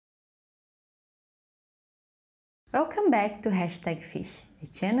Welcome back to #Fish, the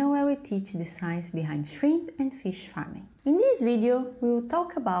channel where we teach the science behind shrimp and fish farming. In this video, we will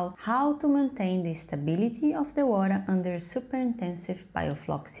talk about how to maintain the stability of the water under a super intensive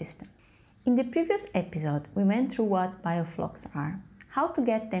biofloc system. In the previous episode, we went through what bioflocs are, how to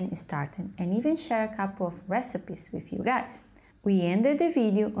get them started, and even share a couple of recipes with you guys. We ended the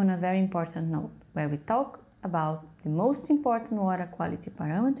video on a very important note, where we talk about the most important water quality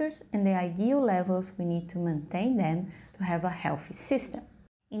parameters and the ideal levels we need to maintain them to have a healthy system.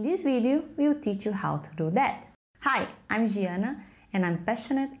 In this video, we will teach you how to do that. Hi, I'm Gianna and I'm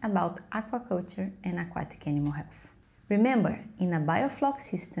passionate about aquaculture and aquatic animal health. Remember, in a biofloc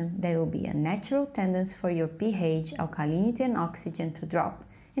system, there will be a natural tendency for your pH, alkalinity and oxygen to drop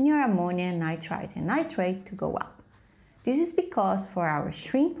and your ammonia, nitrite and nitrate to go up. This is because for our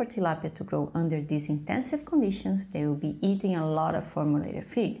shrimp or tilapia to grow under these intensive conditions, they will be eating a lot of formulated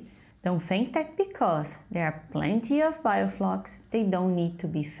feed. Don't think that because there are plenty of bioflocs, they don't need to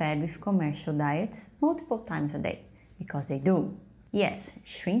be fed with commercial diets multiple times a day, because they do. Yes,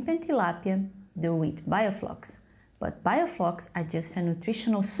 shrimp and tilapia do eat bioflocs, but bioflocs are just a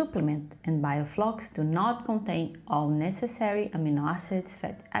nutritional supplement and bioflocs do not contain all necessary amino acids,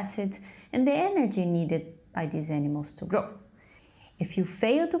 fatty acids, and the energy needed by these animals to grow. If you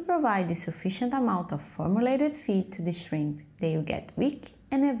fail to provide the sufficient amount of formulated feed to the shrimp, they will get weak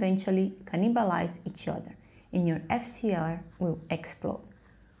and eventually cannibalize each other, and your FCR will explode.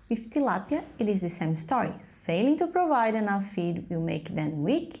 With tilapia, it is the same story. Failing to provide enough feed will make them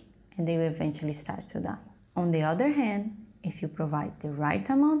weak and they will eventually start to die. On the other hand, if you provide the right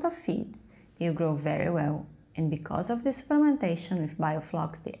amount of feed, they will grow very well, and because of the supplementation with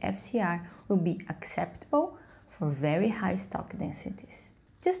bioflocs, the FCR will be acceptable for very high stock densities.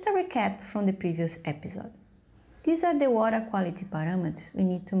 Just a recap from the previous episode. These are the water quality parameters we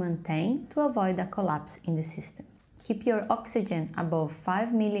need to maintain to avoid a collapse in the system. Keep your oxygen above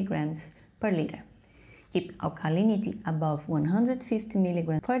 5 milligrams per liter. Keep alkalinity above 150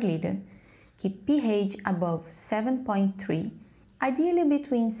 milligrams per liter. Keep pH above 7.3, ideally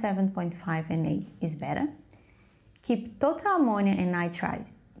between 7.5 and 8 is better. Keep total ammonia and nitrite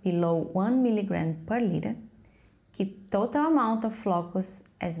below 1 milligram per liter. Keep total amount of flocus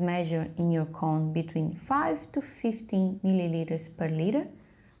as measured in your cone between 5 to 15 milliliters per liter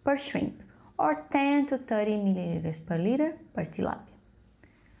per shrimp or 10 to 30 milliliters per liter per tilapia.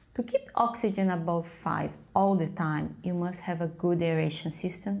 To keep oxygen above 5 all the time, you must have a good aeration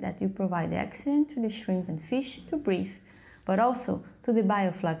system that will provide the oxygen to the shrimp and fish to breathe, but also to the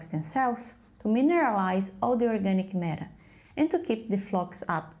bioflocs themselves to mineralize all the organic matter and to keep the flocs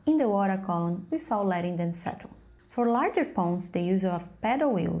up in the water column without letting them settle. For larger ponds, the use of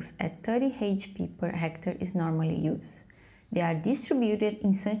paddle wheels at 30 HP per hectare is normally used. They are distributed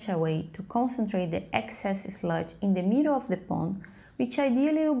in such a way to concentrate the excess sludge in the middle of the pond, which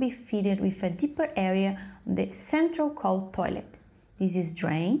ideally will be fitted with a deeper area on the central called toilet. This is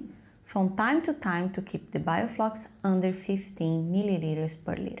drained from time to time to keep the bioflocs under 15 milliliters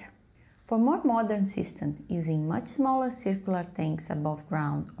per liter. For more modern systems using much smaller circular tanks above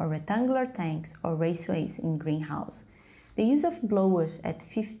ground or rectangular tanks or raceways in greenhouse, the use of blowers at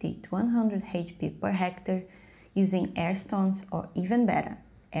 50 to 100 HP per hectare using air stones or even better,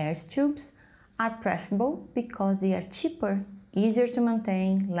 air tubes are preferable because they are cheaper, easier to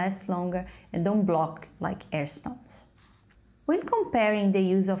maintain, last longer and don't block like air stones. When comparing the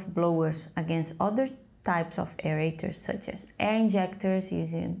use of blowers against other types of aerators such as air injectors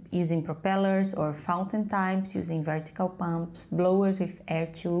using propellers or fountain types using vertical pumps, blowers with air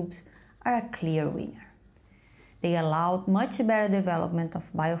tubes are a clear winner. They allowed much better development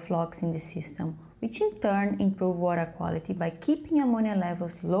of bioflocs in the system, which in turn improve water quality by keeping ammonia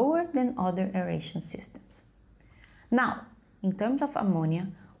levels lower than other aeration systems. Now, in terms of ammonia,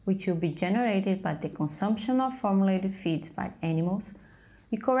 which will be generated by the consumption of formulated feeds by animals,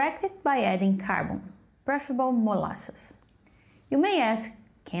 we correct it by adding carbon, preferable molasses. You may ask,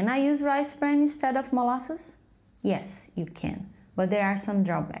 can I use rice bran instead of molasses? Yes, you can, but there are some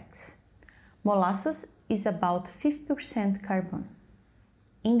drawbacks. Molasses is about 50% carbon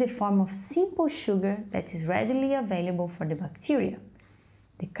in the form of simple sugar that is readily available for the bacteria.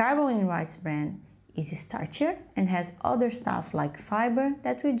 The carbon in rice bran is starchier and has other stuff like fiber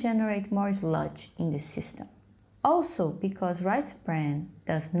that will generate more sludge in the system. Also, because rice bran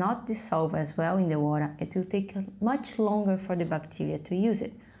does not dissolve as well in the water, it will take much longer for the bacteria to use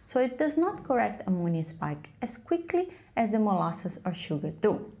it, so it does not correct ammonia spike as quickly as the molasses or sugar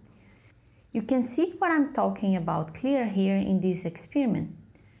do. You can see what I'm talking about clear here in this experiment,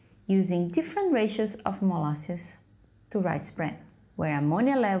 using different ratios of molasses to rice bran. where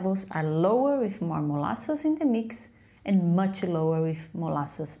ammonia levels are lower with more molasses in the mix and much lower with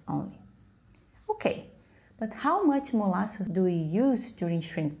molasses only. Okay, but how much molasses do we use during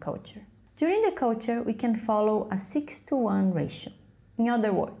shrimp culture? During the culture, we can follow a 6:1 ratio. In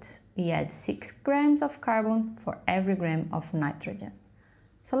other words, we add 6 grams of carbon for every gram of nitrogen.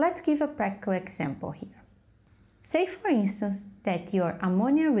 So let's give a practical example here. Say for instance that your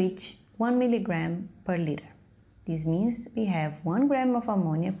ammonia reach 1 milligram per liter. This means we have 1 gram of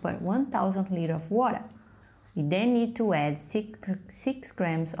ammonia per 1000 liters of water. We then need to add 6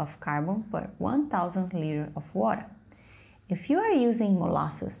 grams of carbon per 1000 liters of water. If you are using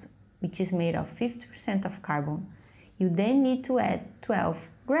molasses, which is made of 50% of carbon, you then need to add 12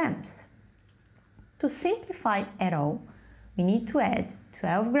 grams. To simplify it all, we need to add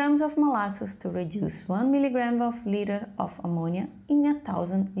 12 grams of molasses to reduce 1 milligram of liter of ammonia in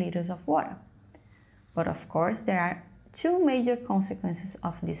 1000 liters of water. But of course, there are 2 major consequences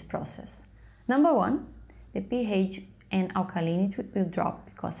of this process. Number 1, the pH and alkalinity will drop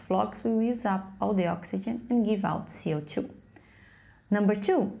because flocs will use up all the oxygen and give out CO2. Number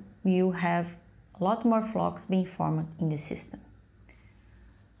 2, we will have a lot more flocs being formed in the system.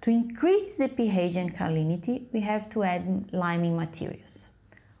 To increase the pH and alkalinity, we have to add liming materials.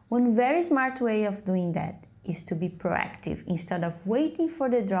 One very smart way of doing that is to be proactive instead of waiting for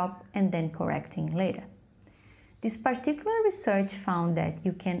the drop and then correcting later. This particular research found that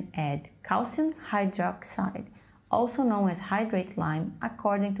you can add calcium hydroxide, also known as hydrate lime,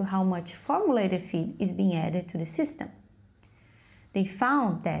 according to how much formulated feed is being added to the system. They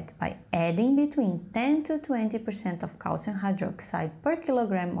found that by adding between 10 to 20% of calcium hydroxide per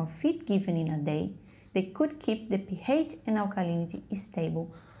kilogram of feed given in a day, they could keep the pH and alkalinity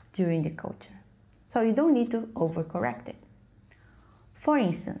stable during the culture. So you don't need to overcorrect it. For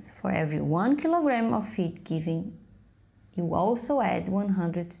instance, for every 1 kilogram of feed given, you also add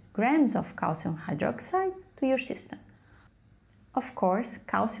 100 grams of calcium hydroxide to your system. Of course,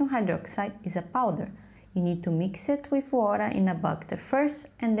 calcium hydroxide is a powder. You need to mix it with water in a bucket first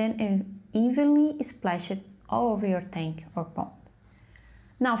and then evenly splash it all over your tank or pond.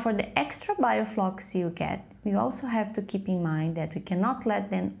 Now for the extra bioflocs you get, we also have to keep in mind that we cannot let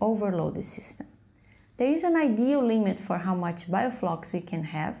them overload the system. There is an ideal limit for how much bioflocs we can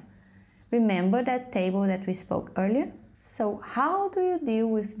have. Remember that table that we spoke earlier? So how do you deal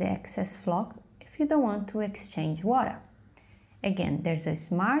with the excess floc if you don't want to exchange water? Again, there's a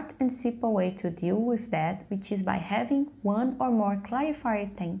smart and simple way to deal with that, which is by having 1 or more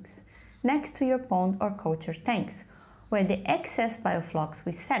clarifier tanks next to your pond or culture tanks, where the excess bioflocs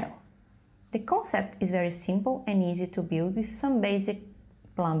will settle. The concept is very simple and easy to build with some basic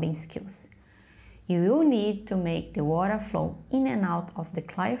plumbing skills. You will need to make the water flow in and out of the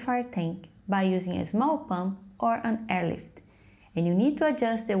clarifier tank by using a small pump or an airlift, and you need to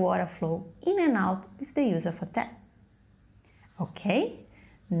adjust the water flow in and out with the use of a tap. Okay,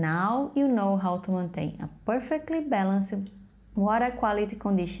 now you know how to maintain a perfectly balanced water quality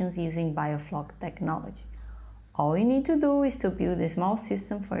conditions using Biofloc technology. All you need to do is to build a small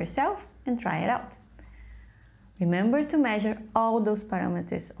system for yourself and try it out. Remember to measure all those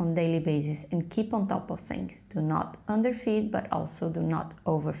parameters on a daily basis and keep on top of things. Do not underfeed, but also do not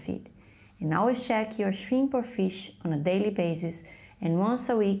overfeed. And always check your shrimp or fish on a daily basis, and once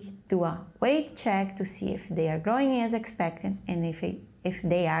a week do a weight check to see if they are growing as expected and if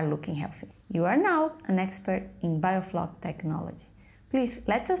they are looking healthy. You are now an expert in Biofloc technology. Please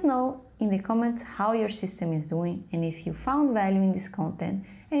let us know in the comments how your system is doing and if you found value in this content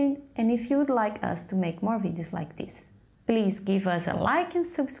and if you would like us to make more videos like this. Please give us a like and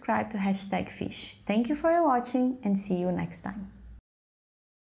subscribe to #fish. Thank you for watching and see you next time.